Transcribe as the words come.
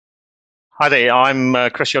Hi there, I'm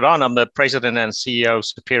Chris Jordan. I'm the president and CEO of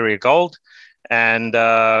Superior Gold, and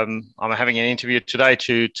I'm having an interview today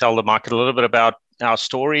to tell the market a little bit about our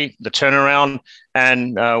story, the turnaround,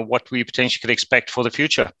 and what we potentially could expect for the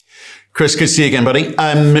future. Chris, good to see you again, buddy.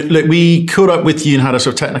 Look, we caught up with you and had a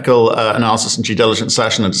sort of technical analysis and due diligence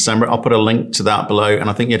session in December. I'll put a link to that below. And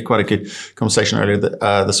I think you had quite a good conversation earlier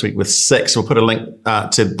this week with Six. We'll put a link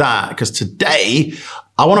to that because today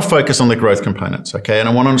I want to focus on the growth components, okay? And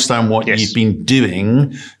I want to understand what you've been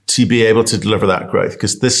doing to be able to deliver that growth,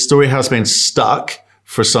 because this story has been stuck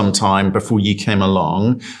for some time before you came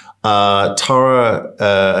along.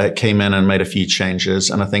 Tara came in and made a few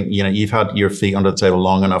changes, and I think you've had your feet under the table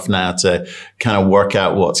long enough now to kind of work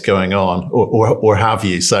out what's going on, or have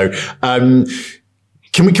you? So, can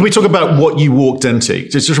we talk about what you walked into?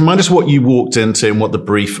 Just remind us what you walked into and what the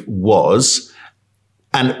brief was,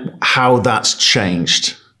 and how that's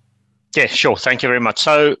changed. Yeah, sure. Thank you very much.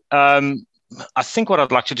 So, I think what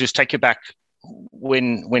I'd like to do is take you back.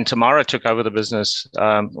 When Tamara took over the business,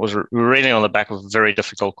 was really on the back of a very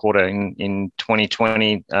difficult quarter in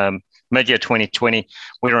 2020, mid-year 2020.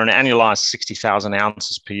 We were an annualized 60,000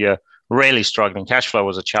 ounces per year, really struggling. Cash flow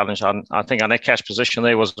was a challenge. I think our net cash position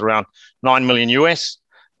there was around $9 million US.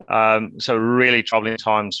 So really troubling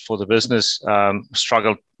times for the business.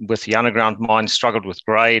 Struggled with the underground mine, struggled with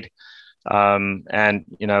grade. It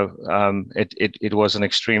was an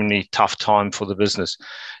extremely tough time for the business.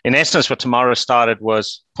 In essence, what Tamara started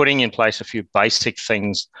was putting in place a few basic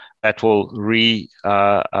things that will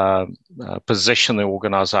position the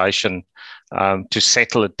organization to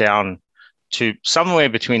settle it down to somewhere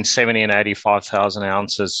between 70 and 85,000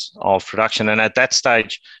 ounces of production. And at that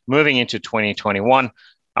stage, moving into 2021,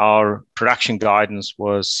 our production guidance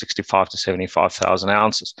was 65 to 75,000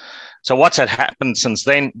 ounces. So what's had happened since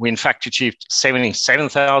then? We in fact achieved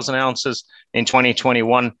 77,000 ounces in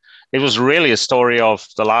 2021. It was really a story of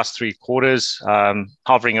the last three quarters,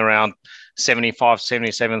 hovering around 75,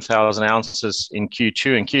 77,000 ounces in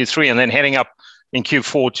Q2 and Q3, and then heading up in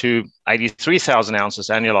Q4 to 83,000 ounces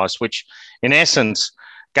annualized, which in essence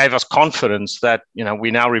gave us confidence that,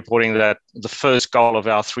 we're now reporting that the first goal of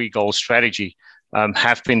our three-goal strategy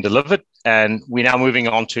have been delivered. And we're now moving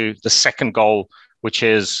on to the second goal, which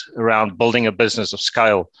is around building a business of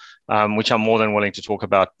scale, which I'm more than willing to talk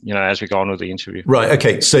about, as we go on with the interview. Right.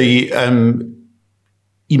 Okay. So you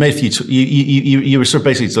made a few, you were sort of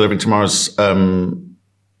basically delivering Tamara's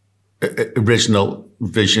original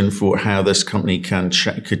vision for how this company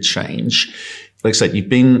could change. Like I said, you've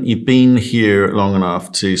been here long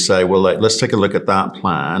enough to say, well, let's take a look at that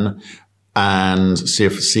plan and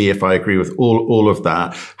see if I agree with all of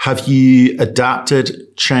that. Have you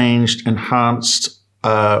adapted, changed, enhanced,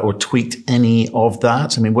 or tweaked any of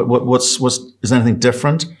that? I mean, is there anything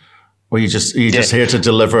different, or are you just here to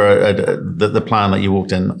deliver the plan that you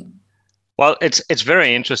walked in? Well, it's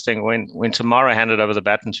very interesting when Tamara handed over the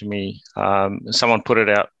baton to me. Someone put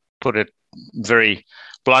it very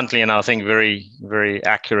bluntly, and I think very, very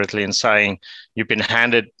accurately, in saying, you've been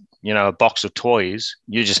handed a box of toys.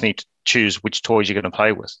 You just need to choose which toys you're going to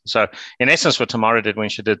play with. So in essence, what Tamara did when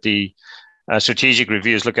she did the strategic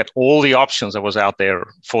reviews, look at all the options that was out there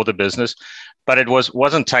for the business, but it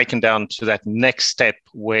wasn't taken down to that next step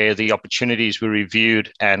where the opportunities were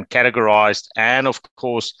reviewed and categorized, and of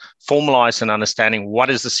course formalized in understanding what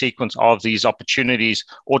is the sequence of these opportunities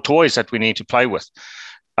or toys that we need to play with.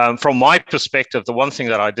 From my perspective, the one thing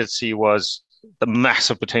that I did see was the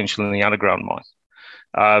massive potential in the underground mine.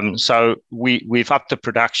 So we've upped the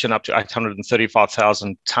production up to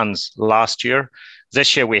 835,000 tons last year.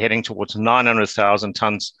 This year, we're heading towards 900,000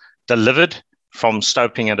 tons delivered from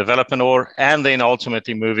stoping and development ore, and then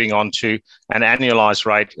ultimately moving on to an annualized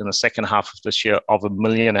rate in the second half of this year of 1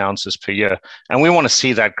 million ounces per year. And we want to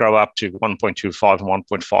see that grow up to 1.25 and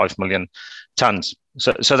 1.5 million tons.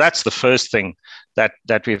 So that's the first thing that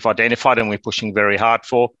we've identified and we're pushing very hard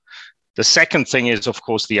for. The second thing is, of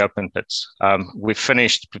course, the open pits. We've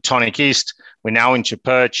finished Plutonic East. We're now into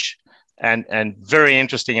Perch, and very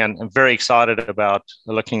interesting and very excited about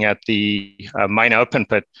looking at the main open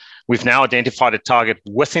pit. We've now identified a target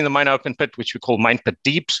within the main open pit, which we call Main Pit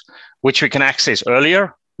Deeps, which we can access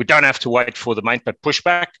earlier. We don't have to wait for the main pit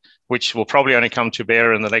pushback, which will probably only come to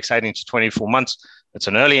bear in the next 18 to 24 months. It's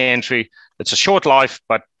an early entry. It's a short life,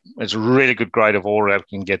 but it's a really good grade of ore that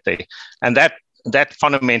we can get there. And that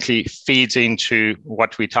fundamentally feeds into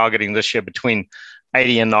what we're targeting this year between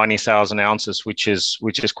 80 and 90,000 ounces, which is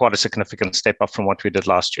quite a significant step up from what we did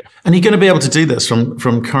last year. And you're going to be able to do this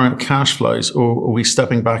from current cash flows, or are we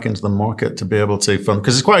stepping back into the market to be able to fund?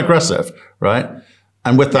 Because it's quite aggressive, right?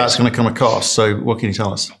 And with that, it's going to come a cost. So what can you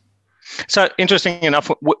tell us? So interesting enough,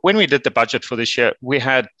 when we did the budget for this year, we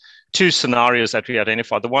had two scenarios that we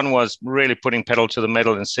identified. The one was really putting pedal to the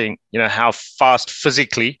metal and seeing, how fast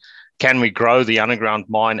physically can we grow the underground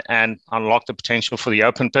mine and unlock the potential for the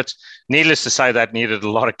open pits. Needless to say, that needed a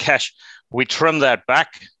lot of cash. We trimmed that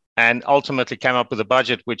back and ultimately came up with a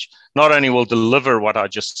budget which not only will deliver what I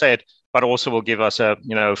just said, but also will give us a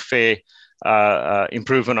fair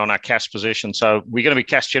improvement on our cash position. So we're going to be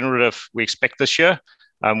cash generative, we expect, this year,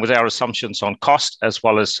 with our assumptions on cost as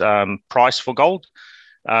well as price for gold.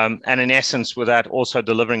 And in essence, with that, also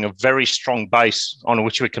delivering a very strong base on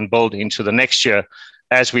which we can build into the next year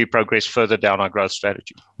as we progress further down our growth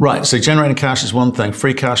strategy. Right. So generating cash is one thing,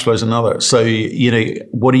 free cash flow is another. So,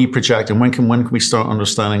 what are you projecting? When can we start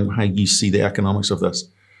understanding how you see the economics of this?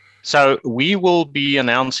 So we will be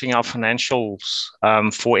announcing our financials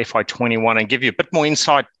for FY21 and give you a bit more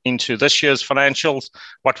insight into this year's financials,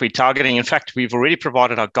 what we're targeting. In fact, we've already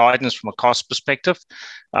provided our guidance from a cost perspective,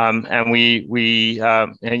 and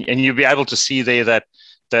you'll be able to see there that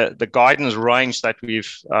the guidance range that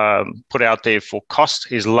we've put out there for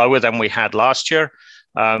cost is lower than we had last year.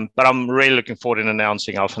 But I'm really looking forward in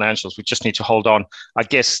announcing our financials. We just need to hold on. I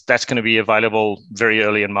guess that's going to be available very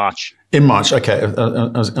early in March. In March, okay. I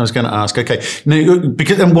was going to ask. Okay, now,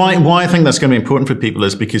 and why I think that's going to be important for people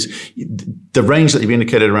is because the range that you've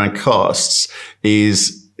indicated around costs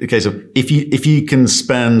is a case of if you can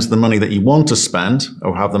spend the money that you want to spend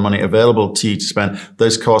or have the money available to you to spend,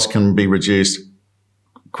 those costs can be reduced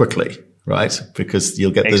quickly. Right, because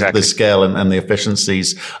you'll get the scale and the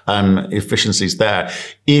efficiencies there.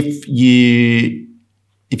 If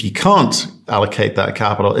you can't allocate that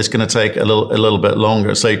capital, it's going to take a little bit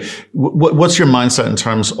longer. So, what's your mindset in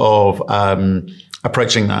terms of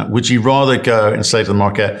approaching that? Would you rather go and say to the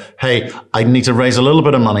market, "Hey, I need to raise a little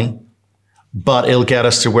bit of money, but it'll get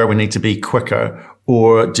us to where we need to be quicker"?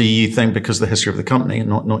 Or do you think, because of the history of the company,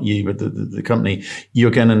 not you, but the company,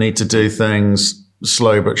 you're going to need to do things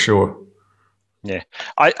slow but sure? Yeah,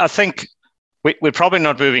 I think we're probably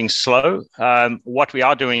not moving slow. What we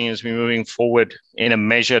are doing is we're moving forward in a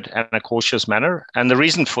measured and a cautious manner. And the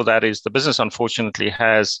reason for that is the business, unfortunately,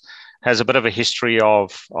 has a bit of a history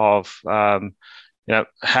of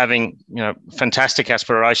having fantastic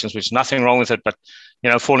aspirations, which is nothing wrong with it, but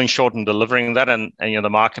falling short in delivering that, and the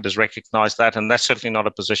market has recognized that, and that's certainly not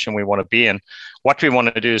a position we want to be in. What we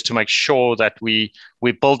want to do is to make sure that we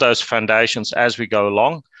build those foundations as we go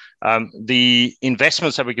along. The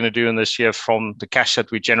investments that we're going to do in this year from the cash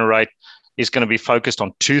that we generate is going to be focused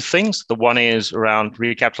on two things. The one is around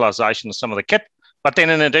recapitalization of some of the kit, but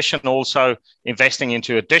then in addition, also investing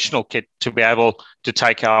into additional kit to be able to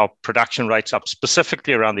take our production rates up,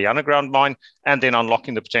 specifically around the underground mine, and then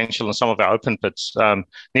unlocking the potential in some of our open pits.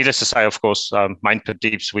 Needless to say, of course, Main Pit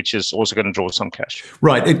Deeps, which is also going to draw some cash.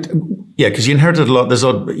 Right. Because you inherited a lot. There's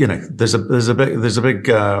a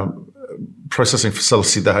big processing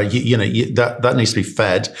facility there. That needs to be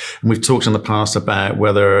fed. And we've talked in the past about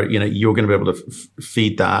whether you're going to be able to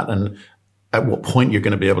feed that, and at what point you're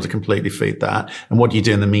going to be able to completely feed that, and what do you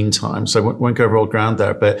do in the meantime. So we won't go over all ground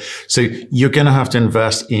there, but so you're going to have to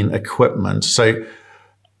invest in equipment. So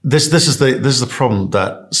this is the problem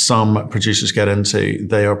that some producers get into.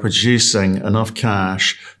 They are producing enough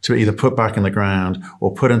cash to either put back in the ground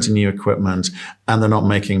or put into new equipment, and they're not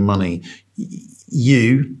making money.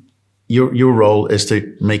 Your role is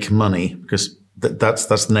to make money, because that's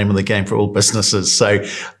the name of the game for all businesses. So,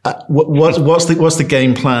 what's the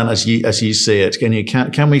game plan as you see it?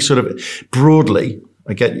 Can we sort of broadly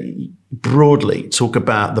talk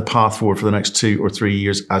about the path forward for the next 2 or 3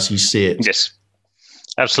 years as you see it? Yes,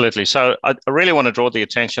 absolutely. So, I really want to draw the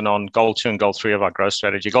attention on goal 2 and goal 3 of our growth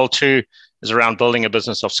strategy. Goal 2 is around building a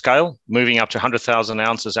business of scale, moving up to 100,000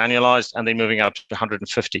 ounces annualized, and then moving up to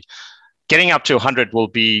 150. Getting up to 100 will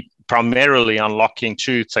be primarily unlocking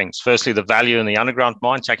two things. Firstly, the value in the underground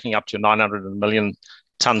mine, taking up to 900 million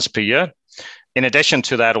tons per year. In addition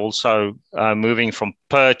to that, also moving from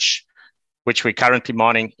Perch, which we're currently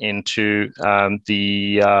mining, into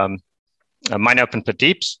the Main Open Pit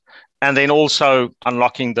Deeps, and then also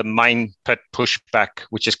unlocking the Main Pit Pushback,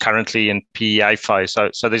 which is currently in PEA phase.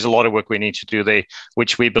 So there's a lot of work we need to do there,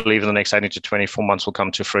 which we believe in the next 18 to 24 months will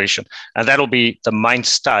come to fruition. And that'll be the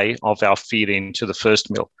mainstay of our feed into the first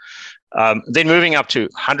mill. Then moving up to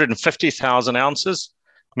 150,000 ounces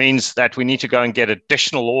means that we need to go and get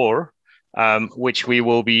additional ore, which we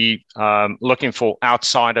will be looking for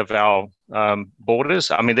outside of our borders.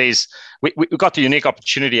 I mean, we've got the unique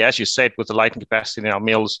opportunity, as you said, with the latent capacity in our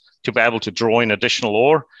mills to be able to draw in additional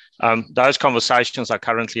ore. Those conversations are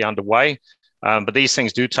currently underway, but these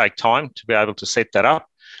things do take time to be able to set that up.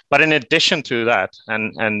 But in addition to that,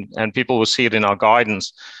 and people will see it in our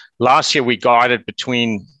guidance, last year we guided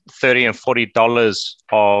between $30 and $40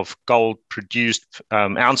 of gold produced,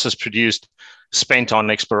 ounces produced, spent on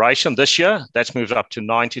exploration. This year, that's moved up to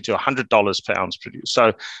 $90 to $100 per ounce produced.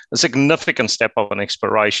 So a significant step up in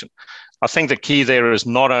exploration. I think the key there is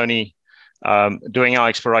not only doing our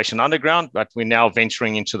exploration underground, but we're now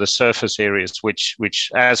venturing into the surface areas, which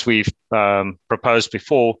as we've proposed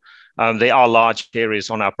before, there are large areas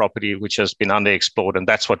on our property which has been underexplored, and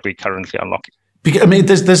that's what we're currently unlocking. I mean,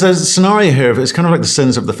 there's a scenario here. It's kind of like the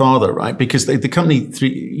sins of the father, right? Because the company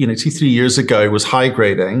 2-3 years ago was high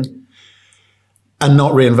grading and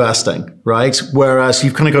not reinvesting, right? Whereas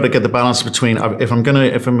you've kind of got to get the balance between, if I'm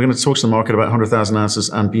going to talk to the market about 100,000 ounces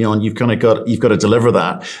and beyond, you've got to deliver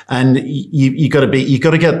that, and you got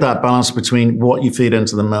to get that balance between what you feed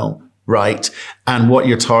into the mill, right, and what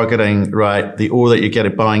you're targeting, right, the ore that you're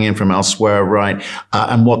buying in from elsewhere, right,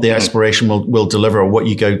 and what the exploration will deliver, or what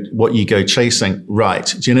you go chasing,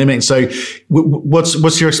 right? Do you know what I mean? So,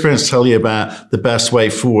 what's your experience tell you about the best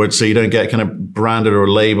way forward, so you don't get kind of branded or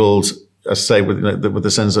labeled, I say, with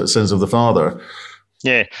the sins of the father?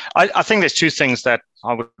 Yeah, I think there's two things that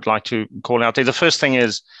I would like to call out there. The first thing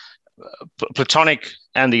is Plutonic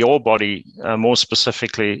and the ore body, more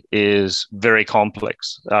specifically, is very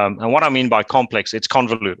complex. And what I mean by complex, it's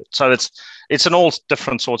convoluted. So it's in all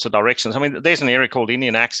different sorts of directions. I mean, there's an area called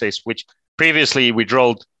Indian Access, which previously we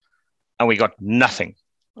drilled and we got nothing.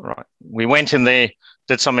 Right, we went in there,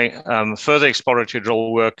 did some further exploratory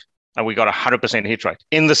drill work, and we got 100% hit rate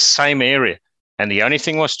in the same area. And the only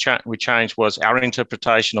thing we changed was our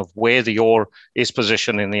interpretation of where the ore is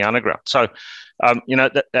positioned in the underground. So,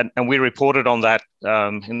 and we reported on that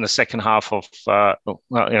in the second half of, I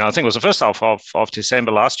think it was the first half of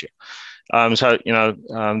December last year.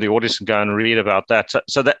 The audience can go and read about that.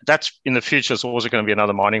 So that's in the future is also going to be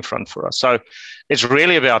another mining front for us. So it's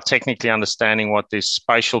really about technically understanding what the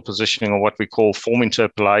spatial positioning, or what we call form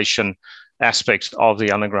interpolation aspects of the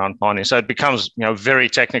underground mining. So it becomes, very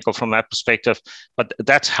technical from that perspective, but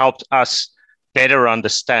that's helped us better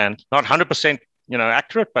understand, not 100%,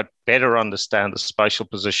 accurate, but better understand the spatial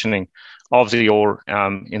positioning of the ore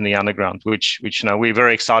in the underground, which we're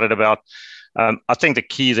very excited about. I think the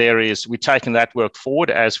key there is we're taking that work forward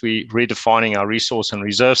as we redefining our resource and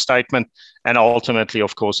reserve statement, and ultimately,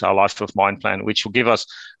 of course, our life of mine plan, which will give us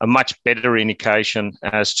a much better indication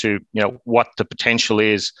as to what the potential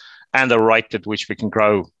is and the rate at which we can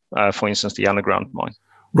grow, for instance, the underground mine.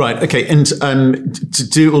 Right. Okay. And to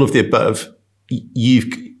do all of the above,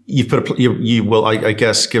 you've put you will, I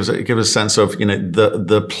guess, give a sense of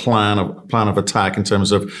the plan of attack in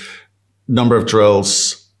terms of number of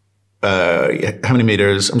drills, how many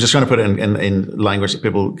meters. I'm just trying to put it in language that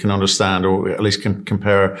people can understand, or at least can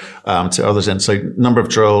compare to others in. So number of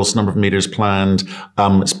drills, number of meters planned.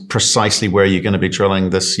 It's precisely where you're going to be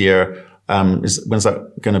drilling this year. When's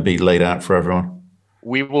that going to be laid out for everyone?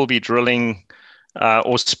 We will be drilling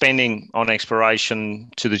or spending on exploration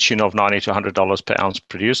to the tune of $90 to $100 per ounce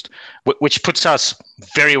produced, which puts us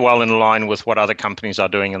very well in line with what other companies are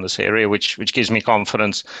doing in this area, which gives me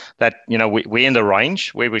confidence that we're in the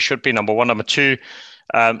range where we should be. Number one. Number two,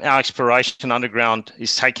 our exploration underground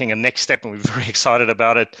is taking a next step, and we're very excited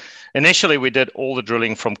about it. Initially, we did all the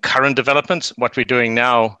drilling from current developments. What we're doing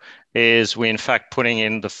now is we're in fact putting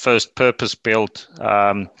in the first purpose-built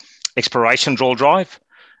exploration drill drive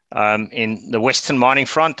in the Western Mining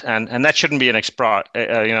Front, and that shouldn't be an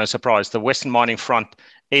surprise. The Western Mining Front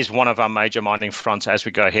is one of our major mining fronts as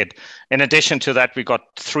we go ahead. In addition to that, we've got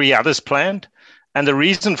 3 others planned, and the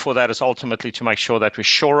reason for that is ultimately to make sure that we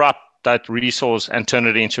shore up that resource and turn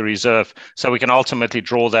it into reserve, so we can ultimately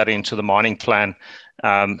draw that into the mining plan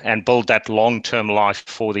and build that long-term life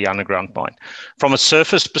for the underground mine. From a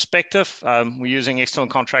surface perspective, we're using external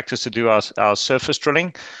contractors to do our surface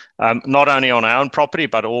drilling, not only on our own property,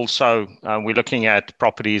 but also we're looking at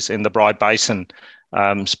properties in the Bryde Basin,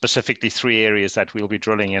 specifically 3 areas that we'll be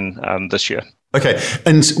drilling in this year. Okay,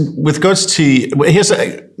 and with regards to, we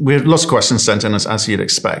have lots of questions sent in as you'd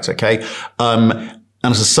expect, okay?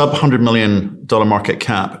 And as a sub $100 million market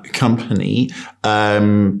cap company,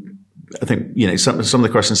 I think, some of the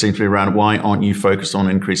questions seem to be around, why aren't you focused on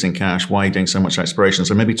increasing cash? Why are you doing so much exploration?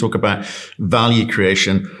 So maybe talk about value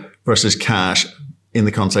creation versus cash in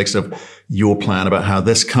the context of your plan about how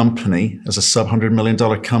this company, as a sub $100 million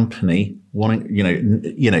company,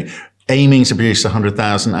 aiming to produce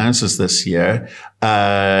 100,000 ounces this year,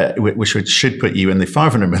 which should put you in the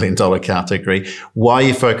 $500 million category. Why are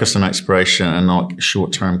you focused on exploration and not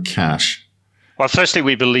short-term cash? Well, firstly,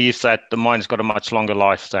 we believe that the mine's got a much longer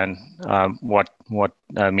life than what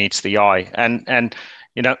meets the eye. And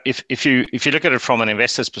if you look at it from an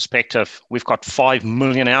investor's perspective, we've got 5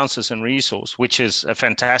 million ounces in resource, which is a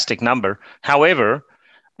fantastic number. However,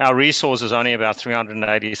 our resource is only about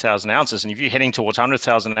 380,000 ounces, and if you're heading towards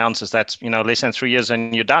 100,000 ounces, that's less than 3 years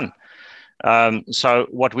and you're done. So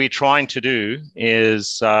what we're trying to do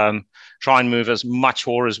is try and move as much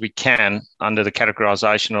ore as we can under the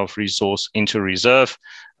categorization of resource into reserve.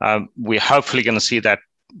 We're hopefully going to see that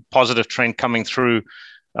positive trend coming through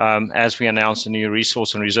as we announce a new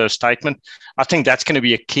resource and reserve statement. I think that's going to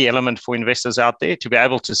be a key element for investors out there to be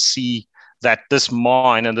able to see that this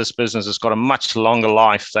mine and this business has got a much longer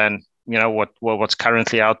life than what's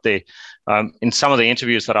currently out there. In some of the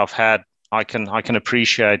interviews that I've had, I can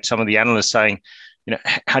appreciate some of the analysts saying,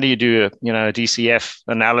 how do you do a DCF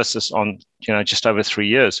analysis on just over 3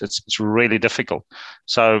 years? It's really difficult.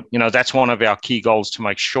 So that's one of our key goals, to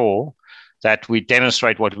make sure that we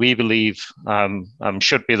demonstrate what we believe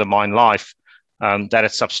should be the mine life, that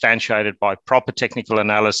it's substantiated by proper technical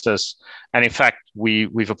analysis. And in fact,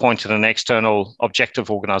 we've appointed an external objective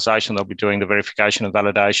organization that'll be doing the verification and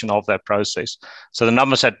validation of that process. So the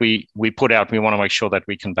numbers that we put out, we want to make sure that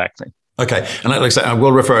we can back them. Okay. And like I said, I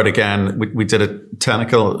will refer it again. We did a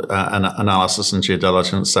technical analysis and due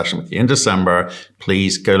diligence session with you in December.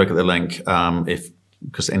 Please go look at the link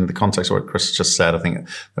because in the context of what Chris just said, I think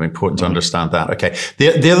it's important to understand that. Okay.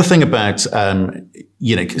 The other thing about,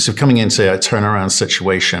 so coming into a turnaround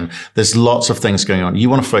situation, there's lots of things going on. You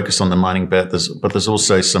want to focus on the mining bit, but there's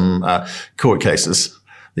also some court cases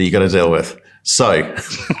that you got to deal with. So.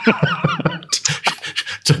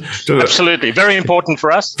 Absolutely. Very important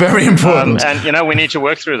for us. Very important. And, we need to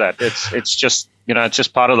work through that. It's just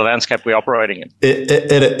part of the landscape we're operating in.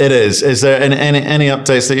 It is. Is there any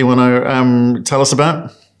updates that you want to tell us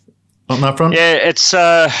about on that front? Yeah, it's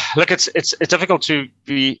difficult to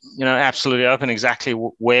be, absolutely open exactly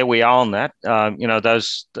where we are on that.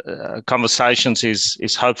 Those conversations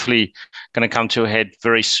is hopefully going to come to a head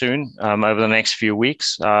very soon over the next few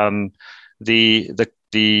weeks.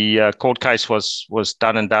 The court case was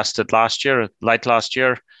done and dusted late last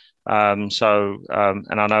year. And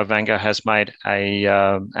I know Vango has made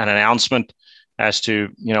an announcement as to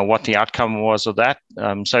what the outcome was of that.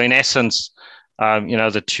 So in essence,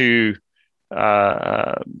 the two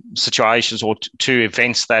situations or two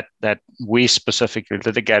events that we specifically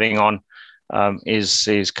litigating on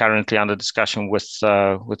is currently under discussion with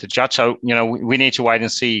the judge. So we need to wait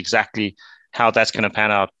and see exactly how that's going to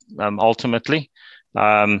pan out ultimately.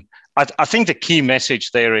 I think the key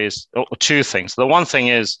message there is two things. The one thing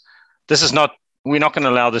is we're not going to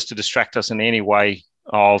allow this to distract us in any way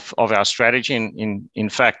of our strategy. In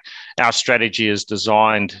fact, our strategy is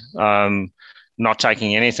designed not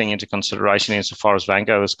taking anything into consideration insofar as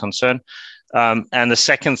Vango is concerned. And the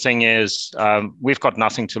second thing is we've got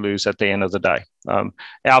nothing to lose at the end of the day.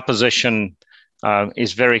 Our position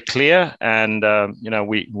is very clear, and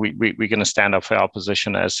we're going to stand up for our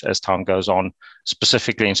position as time goes on,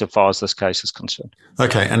 specifically insofar as this case is concerned.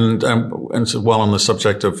 Okay, and so while on the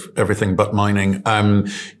subject of everything but mining,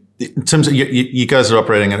 in terms of you guys are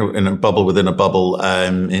operating in a bubble within a bubble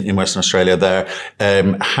in Western Australia. There,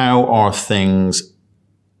 how are things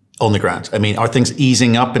on the ground? I mean, are things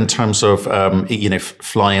easing up in terms of,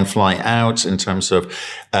 fly in, fly out, in terms of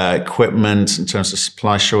equipment, in terms of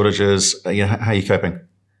supply shortages? How are you coping?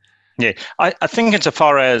 Yeah, I think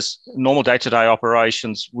insofar as normal day-to-day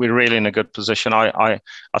operations, we're really in a good position. I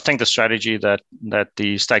think the strategy that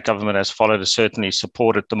the state government has followed has certainly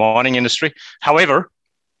supported the mining industry. However,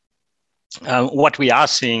 what we are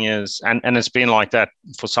seeing is, and it's been like that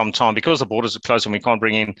for some time, because the borders are closed and we can't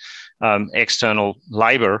bring in external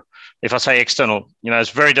labor. If I say external, it's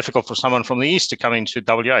very difficult for someone from the east to come into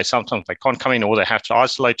WA. Sometimes they can't come in, or they have to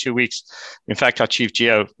isolate 2 weeks. In fact, our chief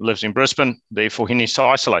geo lives in Brisbane, therefore he needs to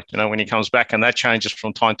isolate, when he comes back, and that changes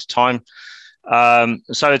from time to time.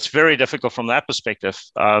 So it's very difficult from that perspective.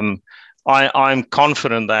 I'm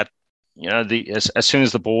confident that as soon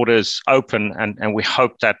as the borders open, and we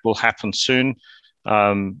hope that will happen soon.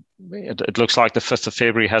 It looks like the 5th of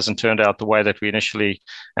February hasn't turned out the way that we initially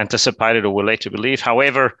anticipated or were led to believe.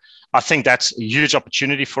 However, I think that's a huge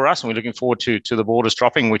opportunity for us, and we're looking forward to the borders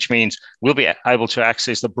dropping, which means we'll be able to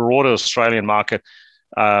access the broader Australian market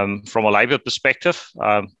from a labour perspective.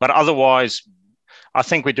 But otherwise, I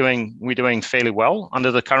think we're doing fairly well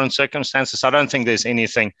under the current circumstances. I don't think there's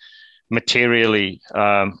anything materially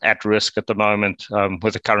at risk at the moment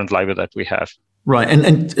with the current labour that we have. Right.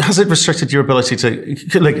 And has it restricted your ability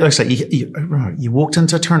to, like I say, you walked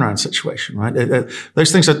into a turnaround situation, right?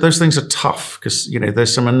 Those things are tough because,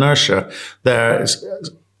 there's some inertia there.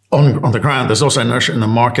 on the ground. There's also inertia in the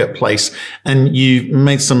marketplace, and you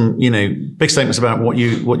made some, big statements about what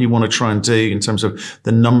you want to try and do in terms of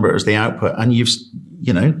the numbers, the output, and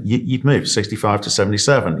you've moved 65 to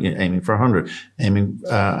 77, aiming for 100, aiming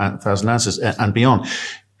at 1,000 ounces and beyond.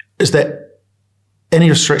 Is there any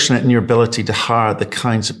restriction in your ability to hire the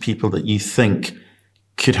kinds of people that you think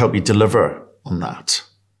could help you deliver on that?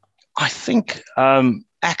 I think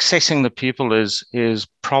accessing the people is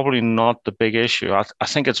probably not the big issue. I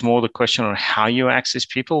think it's more the question of how you access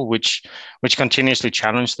people, which continuously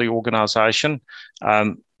challenge the organization.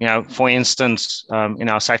 For instance, in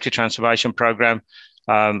our safety transformation program,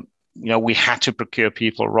 we had to procure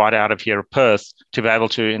people right out of here at Perth to be able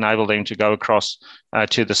to enable them to go across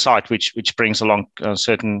to the site, which brings along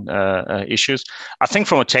certain issues. I think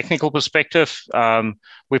from a technical perspective,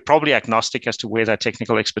 we're probably agnostic as to where that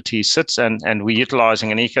technical expertise sits, and we're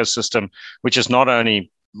utilizing an ecosystem which is not only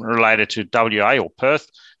related to WA or Perth,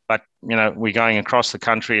 but we're going across the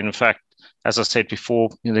country. And in fact, as I said before,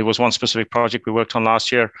 there was one specific project we worked on last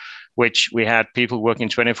year, which we had people working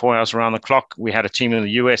 24 hours around the clock. We had a team in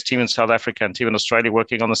the US, team in South Africa, and team in Australia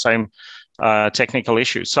working on the same technical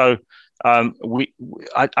issue. So I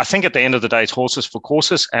think at the end of the day, it's horses for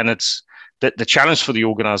courses, and it's the challenge for the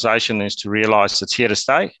organization is to realize it's here to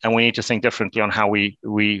stay, and we need to think differently on how we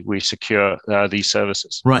secure these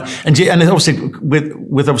services. Right, and obviously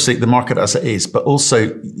with obviously the market as it is, but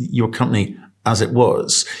also your company as it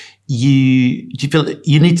was. Do you feel that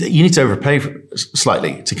you need to overpay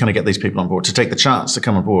slightly to kind of get these people on board, to take the chance to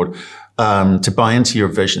come on board, to buy into your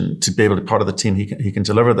vision, to be able to be part of the team who can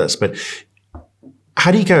deliver this? But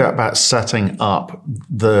how do you go about setting up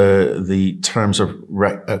the terms of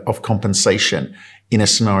compensation in a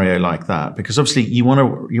scenario like that? Because obviously you want to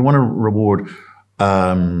reward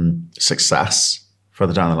success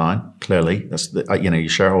further down the line. Clearly, that's your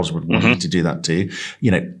shareholders would want you to do that too.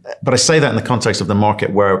 But I say that in the context of the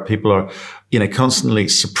market where people are, constantly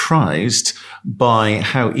surprised by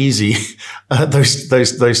how easy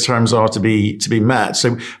those terms are to be met.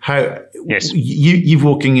 So how you've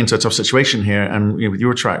walking into a tough situation here, and with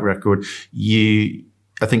your track record,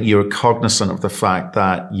 I think you're cognizant of the fact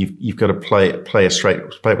that you've got to play with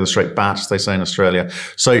a straight bat, as they say in Australia.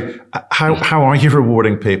 So how are you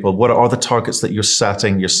rewarding people? What are the targets that you're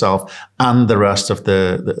setting yourself and the rest of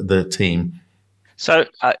the team? So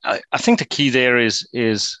I think the key there is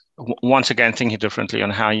once again thinking differently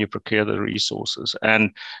on how you procure the resources.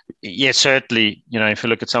 And yes, certainly, if you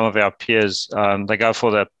look at some of our peers, they go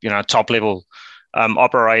for the top level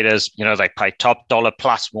operators, they pay top dollar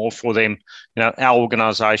plus more for them. Our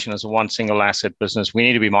organization is a one single asset business. We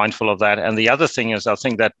need to be mindful of that. And the other thing is, I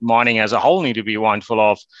think that mining as a whole need to be mindful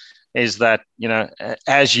of is that,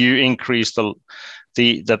 as you increase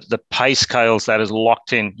the pay scales that is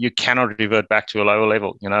locked in, you cannot revert back to a lower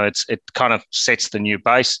level. It kind of sets the new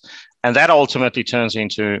base, and that ultimately turns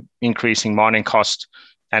into increasing mining cost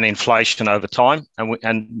and inflation over time.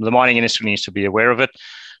 And the mining industry needs to be aware of it.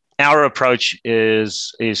 Our approach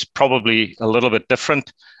is probably a little bit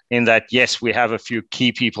different in that, yes, we have a few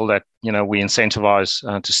key people that, we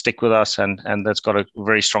incentivize to stick with us, and that's got a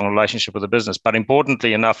very strong relationship with the business. But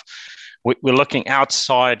importantly enough, we're looking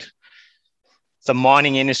outside the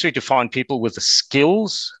mining industry to find people with the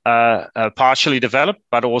skills partially developed,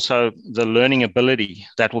 but also the learning ability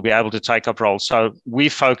that will be able to take up roles. So we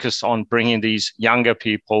focus on bringing these younger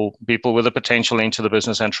people with the potential into the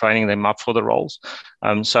business and training them up for the roles.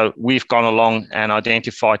 So we've gone along and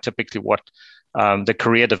identified typically what the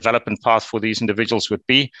career development path for these individuals would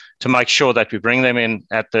be, to make sure that we bring them in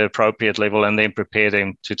at the appropriate level and then prepare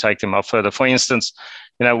them to take them up further. For instance,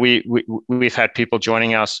 we've had people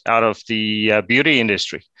joining us out of the beauty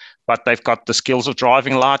industry, but they've got the skills of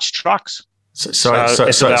driving large trucks. Sorry.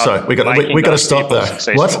 We got to stop there.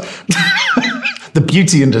 Successful. What? The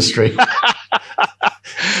beauty industry.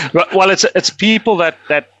 Well, it's people that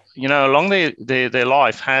along their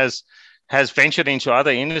life has ventured into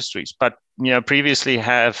other industries, but previously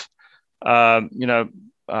have opened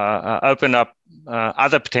up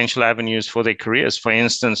other potential avenues for their careers. For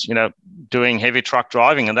instance, doing heavy truck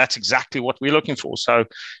driving, and that's exactly what we're looking for. So,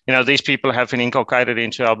 these people have been inculcated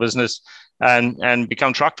into our business and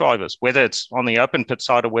become truck drivers, whether it's on the open pit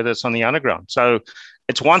side or whether it's on the underground. So,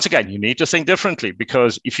 it's once again, you need to think differently,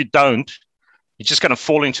 because if you don't, you're just going to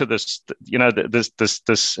fall into this,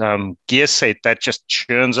 this gear set that just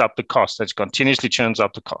churns up the cost. That continuously churns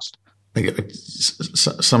up the cost.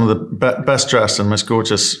 Some of the best dressed and most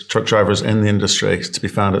gorgeous truck drivers in the industry to be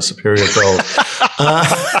found at Superior Gold.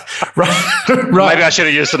 Right. Maybe I should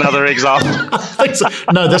have used another example. I think so.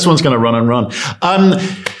 No, this one's going to run and run.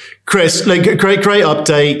 Chris, like, great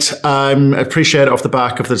update. Appreciate it off the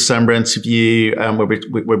back of the December interview,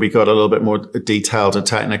 where we got a little bit more detailed and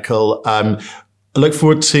technical. I look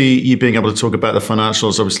forward to you being able to talk about the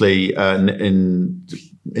financials, obviously,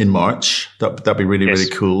 in March. That'd be really, really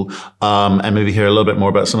cool. And maybe hear a little bit more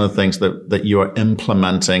about some of the things that you are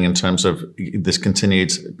implementing in terms of this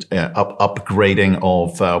continued upgrading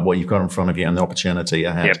of what you've got in front of you and the opportunity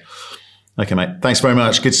ahead. Yep. Okay, mate. Thanks very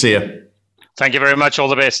much. Good to see you. Thank you very much. All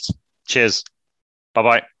the best. Cheers.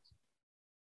 Bye-bye.